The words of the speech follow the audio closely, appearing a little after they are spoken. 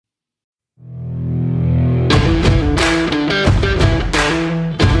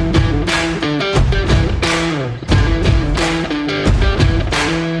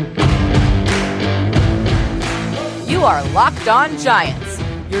Locked On Giants,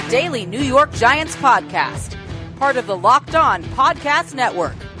 your daily New York Giants podcast. Part of the Locked On Podcast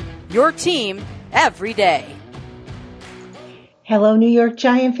Network, your team every day. Hello, New York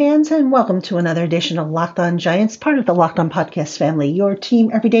Giant fans, and welcome to another edition of Locked On Giants, part of the Locked On Podcast family, your team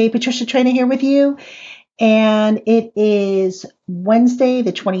every day. Patricia Traina here with you, and it is Wednesday,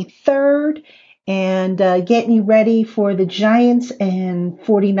 the 23rd, and getting you ready for the Giants and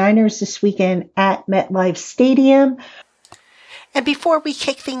 49ers this weekend at MetLife Stadium. And before we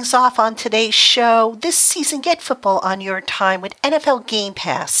kick things off on today's show, this season get football on your time with NFL Game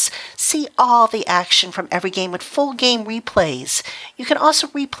Pass. See all the action from every game with full game replays. You can also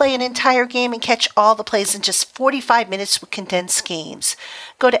replay an entire game and catch all the plays in just 45 minutes with condensed games.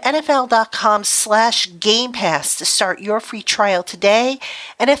 Go to NFL.com/Game Pass to start your free trial today.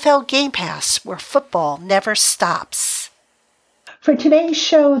 NFL Game Pass, where football never stops. For today's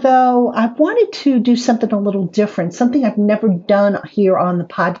show, though, I wanted to do something a little different, something I've never done here on the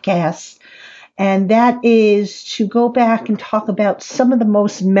podcast, and that is to go back and talk about some of the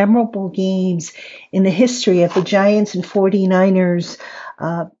most memorable games in the history of the Giants and 49ers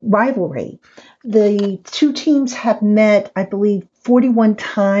rivalry. The two teams have met, I believe, 41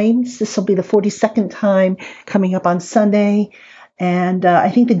 times. This will be the 42nd time coming up on Sunday. And I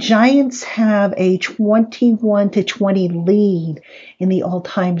think the Giants have a 21-20 lead in the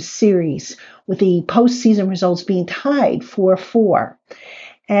all-time series, with the postseason results being tied 4-4.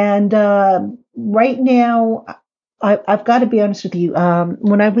 And right now, I've got to be honest with you.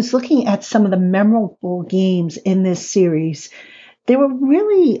 When I was looking at some of the memorable games in this series, there were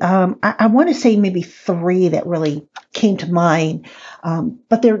really, I want to say maybe three that really came to mind.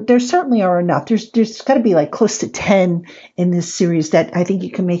 But there certainly are enough. There's got to be like close to 10 in this series that I think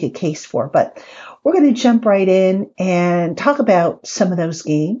you can make a case for. But we're going to jump right in and talk about some of those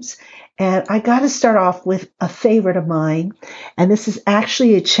games. And I got to start off with a favorite of mine. And this is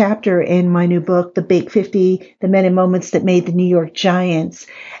actually a chapter in my new book, The Big 50, The Men and Moments That Made the New York Giants.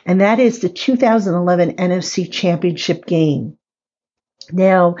 And that is the 2011 NFC Championship game.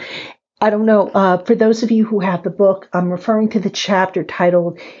 Now, I don't know, for those of you who have the book, I'm referring to the chapter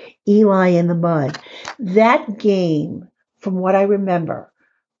titled Eli in the Mud. That game, from what I remember,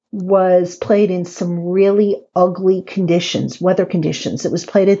 was played in some really ugly conditions, weather conditions. It was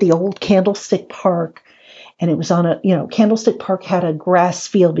played at the old Candlestick Park, and it was on Candlestick Park had a grass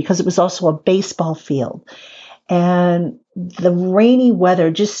field because it was also a baseball field. And the rainy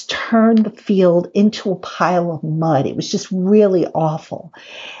weather just turned the field into a pile of mud. It was just really awful.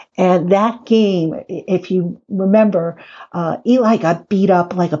 And that game, if you remember, Eli got beat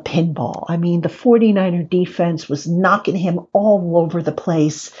up like a pinball. I mean, the 49er defense was knocking him all over the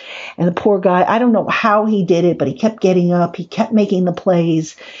place. And the poor guy, I don't know how he did it, but he kept getting up. He kept making the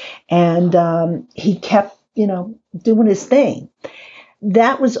plays. And he kept, doing his thing.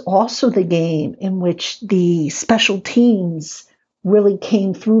 That was also the game in which the special teams really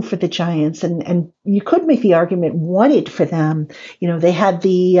came through for the Giants. And you could make the argument won it for them. They had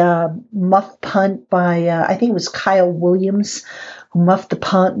the muff punt by, I think it was Kyle Williams, who muffed the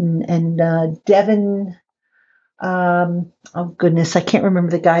punt, and Devin, oh goodness, I can't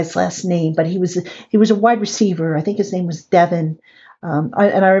remember the guy's last name, but he was a wide receiver. I think his name was Devin. And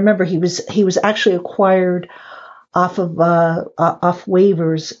I remember he was actually acquired off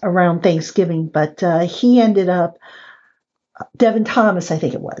waivers around Thanksgiving, but he ended up Devin Thomas, I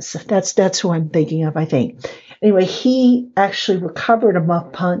think it was. That's who I'm thinking of, I think. Anyway, he actually recovered a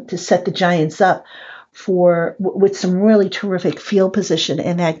muff punt to set the Giants up with some really terrific field position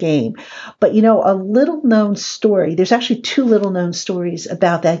in that game. But a little known story. There's actually two little known stories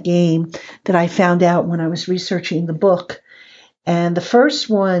about that game that I found out when I was researching the book. And the first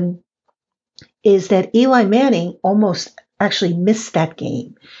one is that Eli Manning almost actually missed that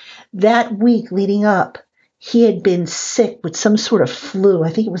game. That week leading up, he had been sick with some sort of flu. I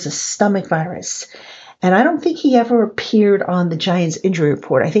think it was a stomach virus. And I don't think he ever appeared on the Giants injury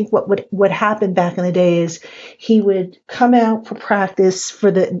report. I think what happened back in the day is he would come out for practice for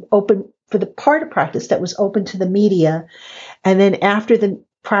the part of practice that was open to the media. And then after the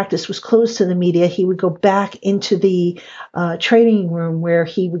practice was closed to the media, he would go back into the training room where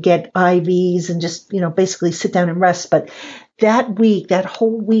he would get IVs and just, basically sit down and rest. But that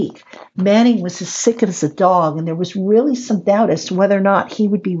whole week, Manning was as sick as a dog, and there was really some doubt as to whether or not he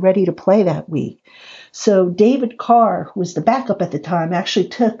would be ready to play that week. So David Carr, who was the backup at the time, actually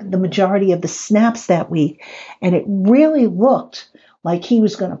took the majority of the snaps that week, and it really looked like he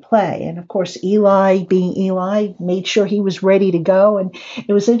was going to play. And of course, Eli, being Eli, made sure he was ready to go. And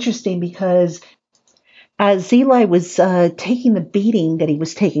it was interesting because as Eli was taking the beating that he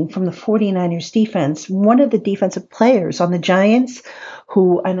was taking from the 49ers defense, one of the defensive players on the Giants,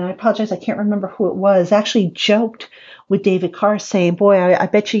 who, and I apologize, I can't remember who it was, actually joked with David Carr saying, boy, I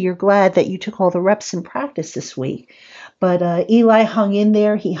bet you're glad that you took all the reps in practice this week. But Eli hung in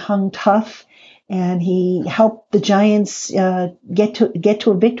there. He hung tough. And he helped the Giants get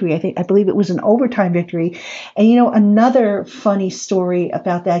to a victory. I believe it was an overtime victory. And another funny story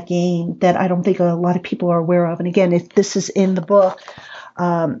about that game that I don't think a lot of people are aware of. And again, this is in the book.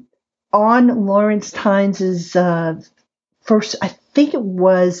 On Lawrence Tynes' first, I think it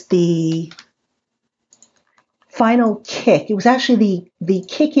was the final kick. It was actually the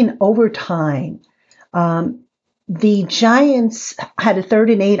kick in overtime. The Giants had a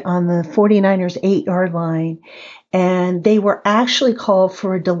 3rd and 8 on the 49ers 8-yard line, and they were actually called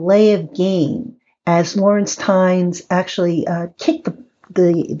for a delay of game as Lawrence Tynes actually kicked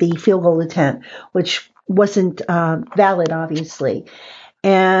the field goal attempt, which wasn't valid, obviously.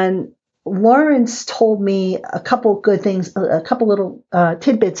 And Lawrence told me a couple good things, a couple little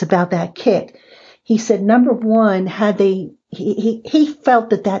tidbits about that kick. He said, number one, he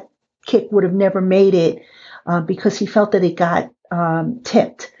felt that kick would have never made it, because he felt that it got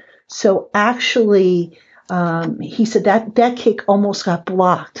tipped. So actually, he said that kick almost got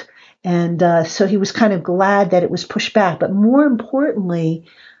blocked. And so he was kind of glad that it was pushed back. But more importantly,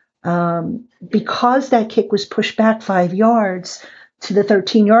 because that kick was pushed back 5 yards to the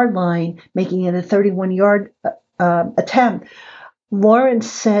 13-yard line, making it a 31-yard attempt, Lawrence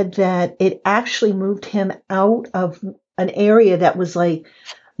said that it actually moved him out of an area that was like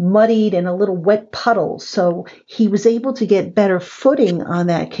muddied and a little wet puddle. So he was able to get better footing on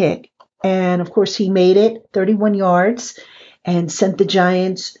that kick. And of course, he made it 31 yards and sent the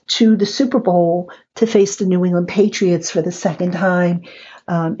Giants to the Super Bowl to face the New England Patriots for the second time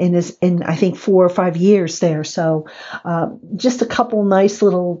in I think 4 or 5 years there. So just a couple nice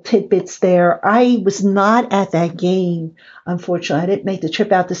little tidbits there. I was not at that game, unfortunately. I didn't make the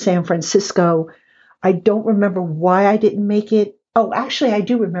trip out to San Francisco. I don't remember why I didn't make it. Oh, actually, I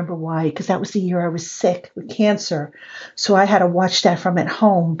do remember why, because that was the year I was sick with cancer. So I had to watch that from at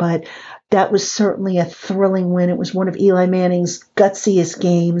home. But that was certainly a thrilling win. It was one of Eli Manning's gutsiest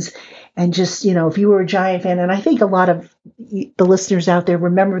games. And just, if you were a Giant fan, and I think a lot of the listeners out there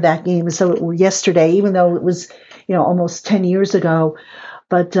remember that game as though it were yesterday, even though it was, almost 10 years ago.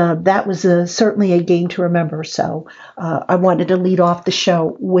 But that was certainly a game to remember. So I wanted to lead off the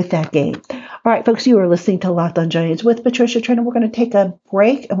show with that game. All right, folks, you are listening to Locked on Giants with Patricia Traynor. We're going to take a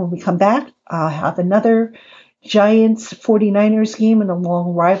break. And when we come back, I'll have another Giants 49ers game and a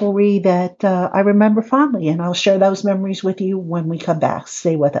long rivalry that I remember fondly. And I'll share those memories with you when we come back.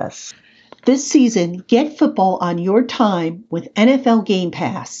 Stay with us. This season, get football on your time with NFL Game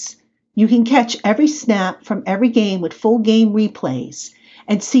Pass. You can catch every snap from every game with full game replays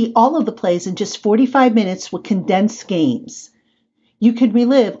and see all of the plays in just 45 minutes with condensed games. You can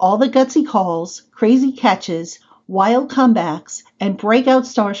relive all the gutsy calls, crazy catches, wild comebacks, and breakout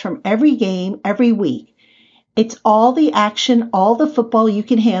stars from every game every week. It's all the action, all the football you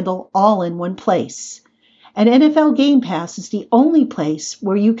can handle, all in one place. And NFL Game Pass is the only place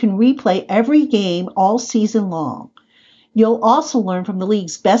where you can replay every game all season long. You'll also learn from the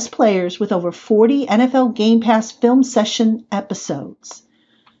league's best players with over 40 NFL Game Pass film session episodes.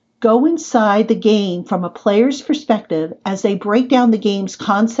 Go inside the game from a player's perspective as they break down the game's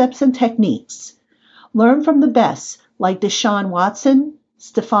concepts and techniques. Learn from the best like Deshaun Watson,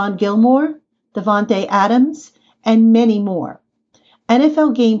 Stephon Gilmore, Devontae Adams, and many more.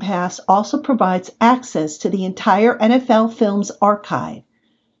 NFL Game Pass also provides access to the entire NFL Films archive.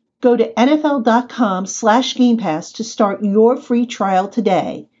 Go to NFL.com/Game Pass to start your free trial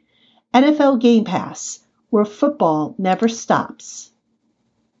today. NFL Game Pass, where football never stops.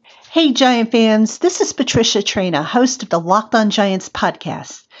 Hey Giant fans, this is Patricia Traynor, host of the Locked on Giants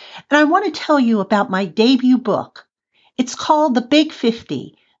podcast, and I want to tell you about my debut book. It's called The Big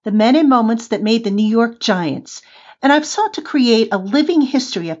 50, The Men and Moments That Made the New York Giants, and I've sought to create a living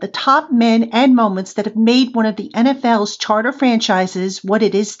history of the top men and moments that have made one of the NFL's charter franchises what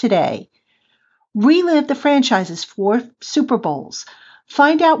it is today. Relive the franchise's 4 Super Bowls.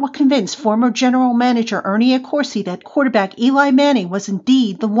 Find out what convinced former general manager Ernie Accorsi that quarterback Eli Manning was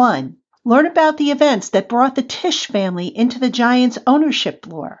indeed the one. Learn about the events that brought the Tisch family into the Giants' ownership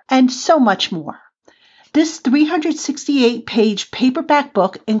lore, and so much more. This 368-page paperback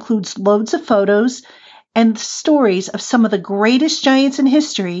book includes loads of photos and stories of some of the greatest Giants in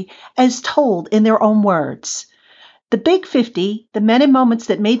history as told in their own words. The Big 50, The Men and Moments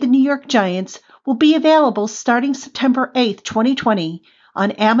That Made the New York Giants, will be available starting September 8th, 2020,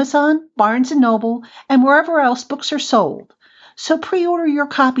 on Amazon, Barnes & Noble, and wherever else books are sold. So pre-order your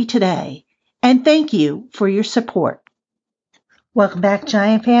copy today. And thank you for your support. Welcome back,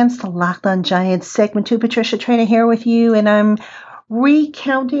 Giant fans, to Locked on Giants segment 2. Patricia Traina here with you, and I'm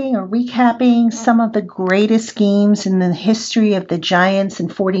recounting or recapping some of the greatest games in the history of the Giants and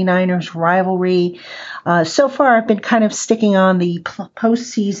 49ers rivalry. So far, I've been kind of sticking on the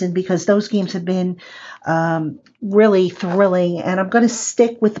postseason because those games have been really thrilling, and I'm going to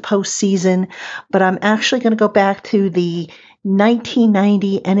stick with the postseason, but I'm actually going to go back to the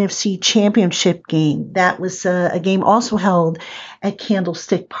 1990 NFC Championship game. That was a game also held at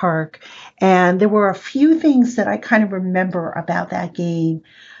Candlestick Park. And there were a few things that I kind of remember about that game,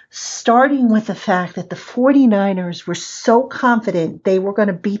 starting with the fact that the 49ers were so confident they were going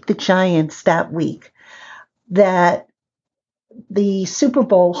to beat the Giants that week that the Super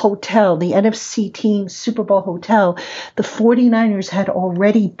Bowl hotel, the NFC team Super Bowl hotel, the 49ers had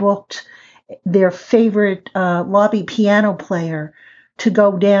already booked their favorite lobby piano player to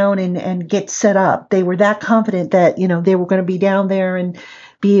go down and get set up. They were that confident that, they were going to be down there and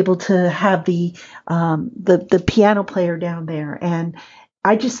be able to have the piano player down there. And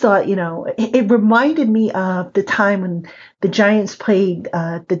I just thought, it reminded me of the time when the Giants played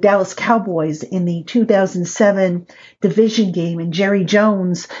the Dallas Cowboys in the 2007 division game, and Jerry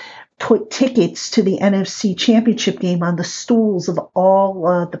Jones put tickets to the NFC Championship game on the stools of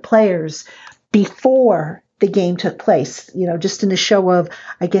all the players before the game took place, just in a show of,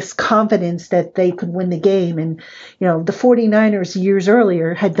 I guess, confidence that they could win the game. And, the 49ers years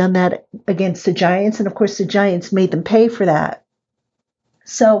earlier had done that against the Giants. And of course, the Giants made them pay for that.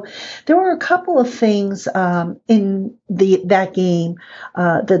 So there were a couple of things in that game,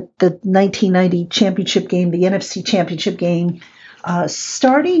 the 1990 championship game, the NFC Championship game,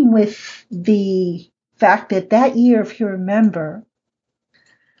 starting with the fact that year, if you remember,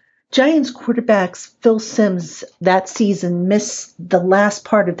 Giants quarterbacks Phil Simms that season missed the last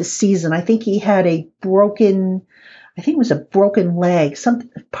part of the season. I think he had a broken leg. Some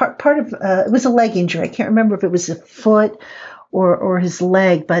part of it was a leg injury. I can't remember if it was a foot or his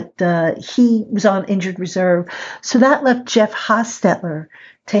leg, but he was on injured reserve. So that left Jeff Hostetler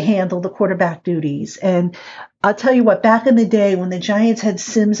to handle the quarterback duties. And I'll tell you what, back in the day when the Giants had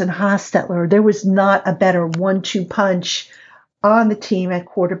Simms and Hostetler, there was not a better 1-2 punch on the team at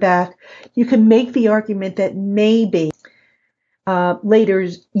quarterback. You can make the argument that maybe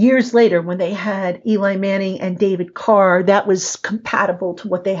years later, when they had Eli Manning and David Carr, that was compatible to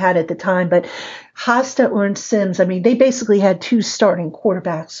what they had at the time. But Hostetler and Simms, they basically had two starting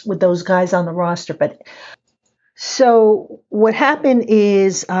quarterbacks with those guys on the roster. But so what happened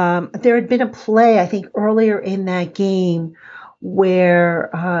is there had been a play, I think, earlier in that game where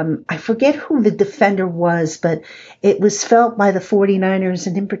I forget who the defender was, but it was felt by the 49ers,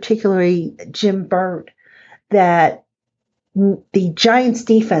 and in particular Jim Burt, that the Giants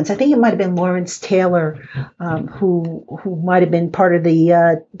defense, I think it might have been Lawrence Taylor, who might have been part of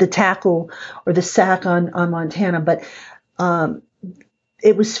the tackle or the sack on Montana, but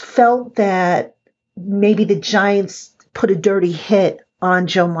it was felt that maybe the Giants put a dirty hit on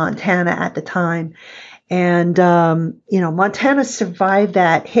Joe Montana at the time. And, Montana survived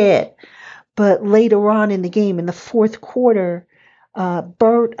that hit. But later on in the game, in the fourth quarter,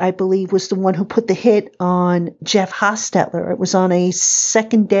 Burt, I believe, was the one who put the hit on Jeff Hostetler. It was on a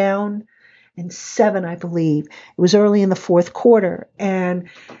 2nd down and 7, I believe. It was early in the fourth quarter. And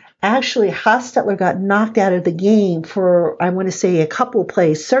actually, Hostetler got knocked out of the game for, I want to say, a couple of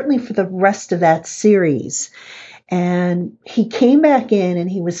plays, certainly for the rest of that series. And he came back in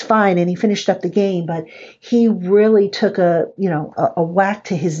and he was fine and he finished up the game, but he really took a whack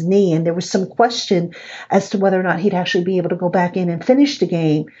to his knee. And there was some question as to whether or not he'd actually be able to go back in and finish the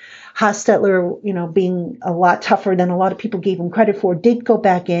game. Hostetler, being a lot tougher than a lot of people gave him credit for, did go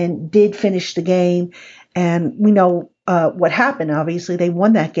back in, did finish the game. And we know what happened. Obviously, they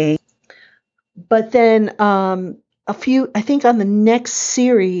won that game. But then I think on the next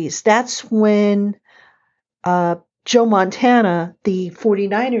series, that's when Joe Montana, the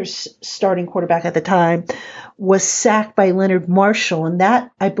 49ers starting quarterback at the time, was sacked by Leonard Marshall. And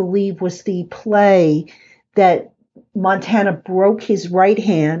that, I believe, was the play that Montana broke his right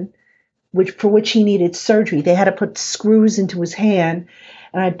hand, for which he needed surgery. They had to put screws into his hand.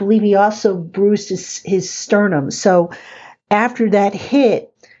 And I believe he also bruised his sternum. So after that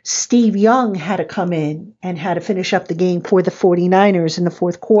hit, Steve Young had to come in and had to finish up the game for the 49ers in the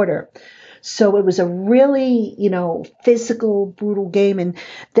fourth quarter. So it was a really, physical, brutal game. And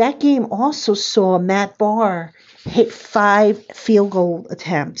that game also saw Matt Barr hit 5 field goal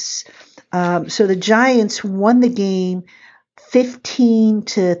attempts. So the Giants won the game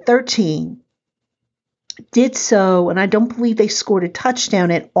 15-13, did so, and I don't believe they scored a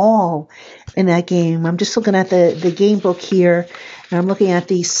touchdown at all in that game. I'm just looking at the game book here, and I'm looking at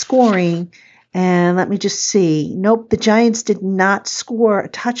the scoring, and let me just see. Nope, the Giants did not score a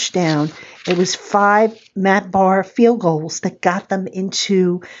touchdown. It was 5 Matt Barr field goals that got them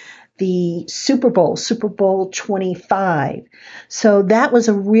into the Super Bowl 25. So that was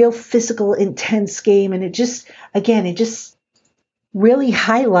a real physical, intense game, and it just really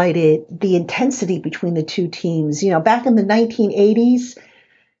highlighted the intensity between the two teams. Back in the 1980s,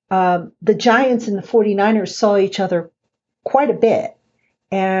 the Giants and the 49ers saw each other quite a bit.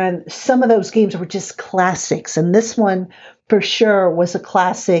 And some of those games were just classics. And this one, for sure, was a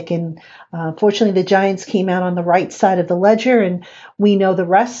classic. And fortunately, the Giants came out on the right side of the ledger. And we know the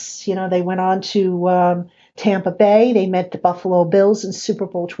rest. They went on to Tampa Bay. They met the Buffalo Bills in Super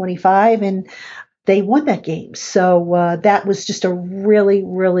Bowl 25. And they won that game. So that was just a really,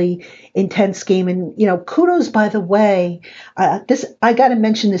 really intense game. And, kudos, by the way, I got to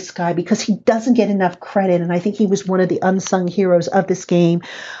mention this guy because he doesn't get enough credit. And I think he was one of the unsung heroes of this game.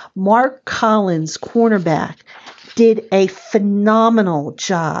 Mark Collins, cornerback, did a phenomenal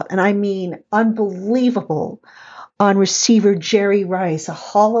job. And I mean, unbelievable on receiver Jerry Rice, a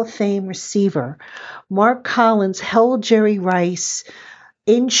Hall of Fame receiver. Mark Collins held Jerry Rice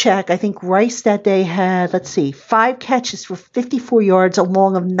in check. I think Rice that day had, 5 catches for 54 yards, a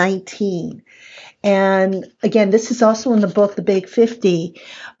long of 19. And again, this is also in the book, The Big 50,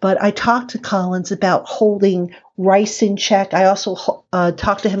 but I talked to Collins about holding Rice in check. I also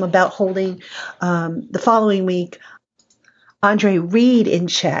talked to him about holding the following week Andre Reed in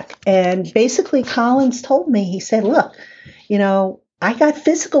check. And basically Collins told me, he said, look, I got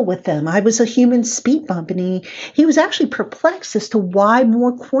physical with them. I was a human speed bump. And he was actually perplexed as to why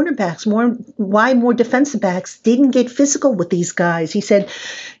more cornerbacks, why more defensive backs didn't get physical with these guys. He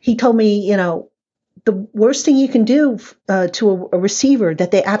told me, the worst thing you can do to a receiver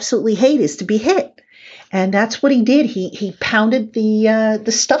that they absolutely hate is to be hit. And that's what he did. He pounded the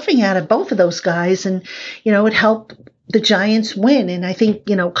stuffing out of both of those guys. And, it helped the Giants win. And I think,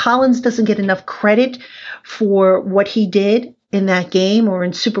 Collins doesn't get enough credit for what he did in that game, or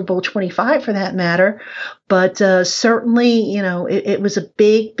in Super Bowl 25 for that matter. But certainly, it was a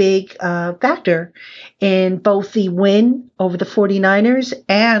big, big factor in both the win over the 49ers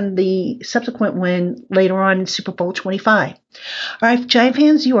and the subsequent win later on in Super Bowl 25. All right, Giant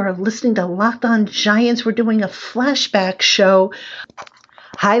fans, you are listening to Locked On Giants. We're doing a flashback show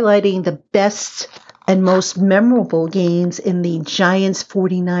highlighting the best and most memorable games in the Giants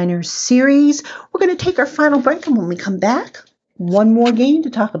 49ers series. We're going to take our final break, and when we come back, one more game to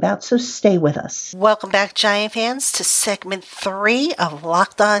talk about, so stay with us. Welcome back, Giant fans, to segment 3 of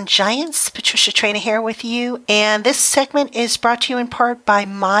Locked On Giants. Patricia Traina here with you, and this segment is brought to you in part by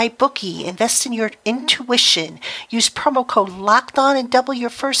MyBookie. Invest in your intuition. Use promo code Locked On and double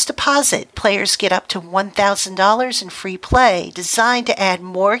your first deposit. Players get up to $1,000 in free play, designed to add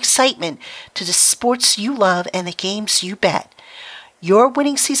more excitement to the sports you love and the games you bet. Your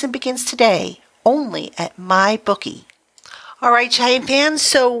winning season begins today, only at MyBookie. All right, Giant fans,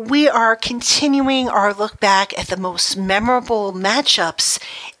 so we are continuing our look back at the most memorable matchups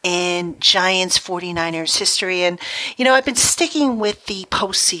in Giants 49ers history. And, I've been sticking with the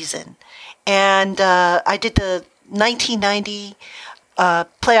postseason. And I did the 1990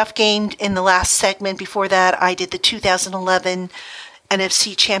 playoff game in the last segment. Before that, I did the 2011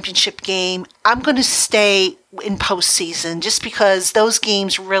 NFC Championship game. I'm going to stay in postseason just because those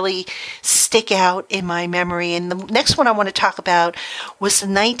games really stick out in my memory. And the next one I want to talk about was the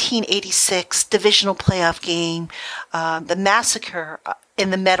 1986 divisional playoff game, the massacre in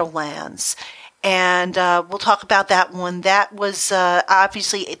the Meadowlands. And we'll talk about that one. That was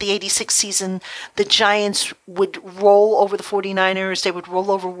obviously the 86 season. The Giants would roll over the 49ers. They would roll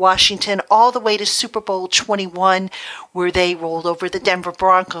over Washington all the way to Super Bowl 21, where they rolled over the Denver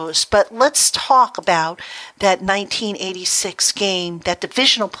Broncos. But let's talk about that 1986 game, that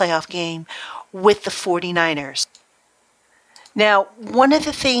divisional playoff game with the 49ers. Now, one of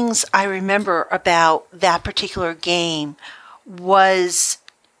the things I remember about that particular game was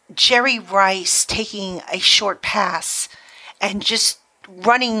Jerry Rice taking a short pass and just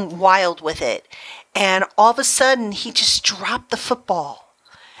running wild with it. And all of a sudden, he just dropped the football.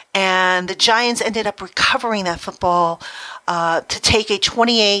 And the Giants ended up recovering that football to take a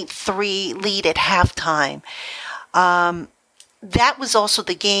 28-3 lead at halftime. That was also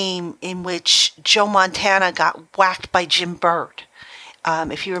the game in which Joe Montana got whacked by Jim Burt.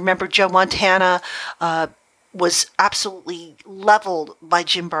 If you remember, Joe Montana was absolutely leveled by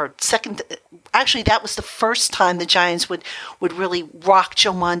Jim Burt. Actually, that was the first time the Giants would really rock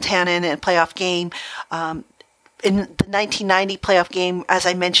Joe Montana in a playoff game. In the 1990 playoff game, as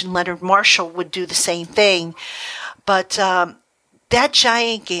I mentioned, Leonard Marshall would do the same thing. But that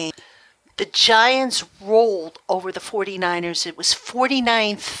Giant game, the Giants rolled over the 49ers. It was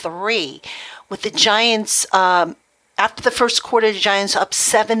 49-3 with the Giants, after the first quarter, the Giants up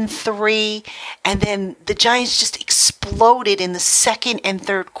 7-3. And then the Giants just exploded in the second and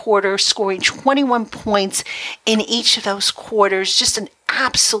third quarter, scoring 21 points in each of those quarters. Just an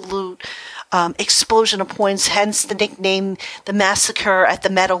absolute explosion of points, hence the nickname, the Massacre at the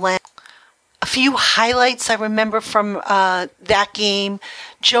Meadowlands. A few highlights I remember from that game.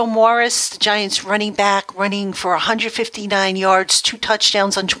 Joe Morris, the Giants running back, running for 159 yards, 2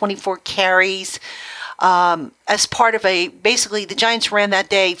 touchdowns on 24 carries. As part of basically the Giants ran that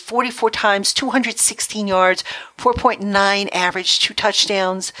day 44 times, 216 yards, 4.9 average, 2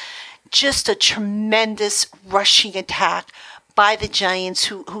 touchdowns. Just a tremendous rushing attack by the Giants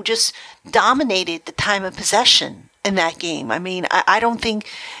who just dominated the time of possession in that game. I mean, I don't think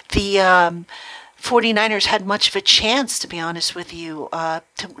the 49ers had much of a chance, to be honest with you,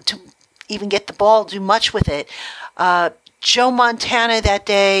 to even get the ball, do much with it. Joe Montana that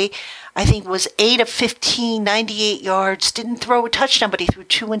day, I think, was 8 of 15, 98 yards, didn't throw a touchdown, but he threw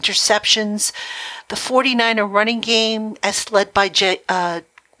 2 interceptions. The 49er running game, as led by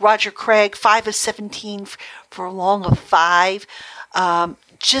Roger Craig, 5 of 17 for a long of 5.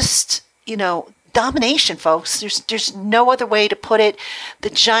 Just, domination, folks. There's no other way to put it. The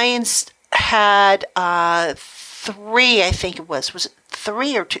Giants had 3, I think it was. Was it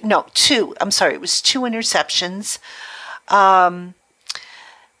 3 or 2? No, 2. I'm sorry. It was 2 interceptions. 2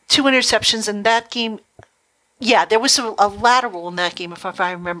 interceptions in that game. Yeah, there was a lateral in that game, if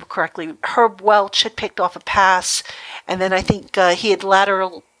I remember correctly. Herb Welch had picked off a pass, and then I think he had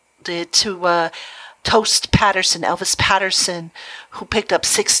lateraled it to Toast Patterson, Elvis Patterson, who picked up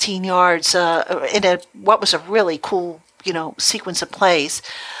 16 yards in what was a really cool, sequence of plays.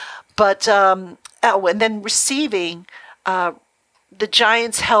 But and then receiving, the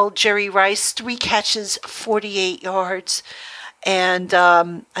Giants held Jerry Rice 3 catches, 48 yards, and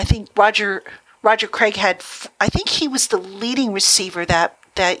I think Roger Craig had, I think he was the leading receiver that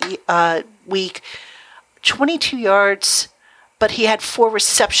week, 22 yards, but he had 4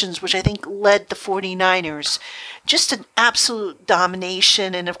 receptions, which I think led the 49ers. Just an absolute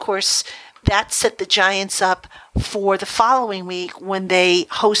domination, and of course, that set the Giants up for the following week when they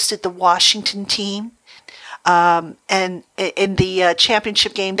hosted the Washington team. And in the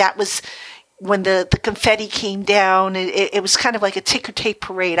championship game, that was when the confetti came down. It was kind of like a ticker tape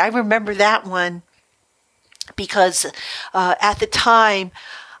parade. I remember that one because at the time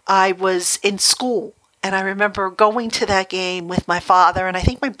I was in school, and I remember going to that game with my father, and I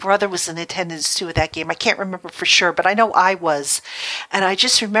think my brother was in attendance too at that game. I can't remember for sure, but I know I was. And I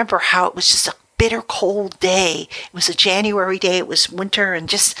just remember how it was just a bitter cold day. It was a January day. It was winter, and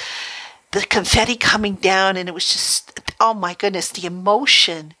just the confetti coming down, and it was just, oh my goodness, the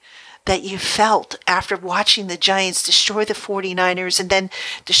emotion that you felt after watching the Giants destroy the 49ers and then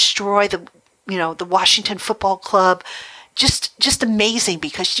destroy the Washington Football Club. Just amazing,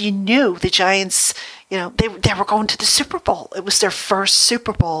 because you knew the Giants, they were going to the Super Bowl. It was their first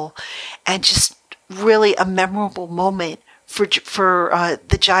Super Bowl, and just really a memorable moment for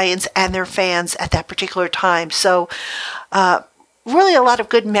the Giants and their fans at that particular time. So, really a lot of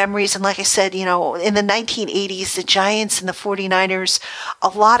good memories. And like I said, in the 1980s, the Giants and the 49ers, a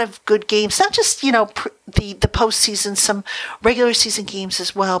lot of good games, not just, the postseason, some regular season games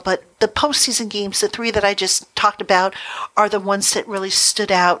as well, but the postseason games, the 3 that I just talked about, are the ones that really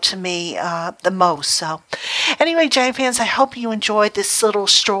stood out to me the most. So anyway, Giant fans, I hope you enjoyed this little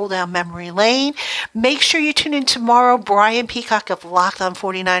stroll down memory lane. Make sure you tune in tomorrow. Brian Peacock of Locked On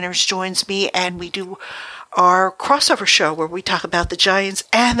 49ers joins me, and we do our crossover show where we talk about the Giants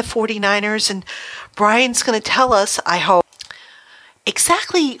and the 49ers, and Brian's going to tell us, I hope,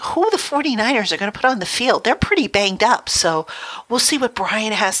 exactly who the 49ers are going to put on the field. They're pretty banged up, so we'll see what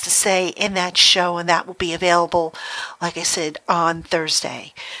Brian has to say in that show, and that will be available, like I said, on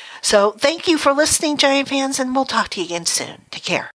Thursday. So thank you for listening, Giant fans, and we'll talk to you again soon. Take care.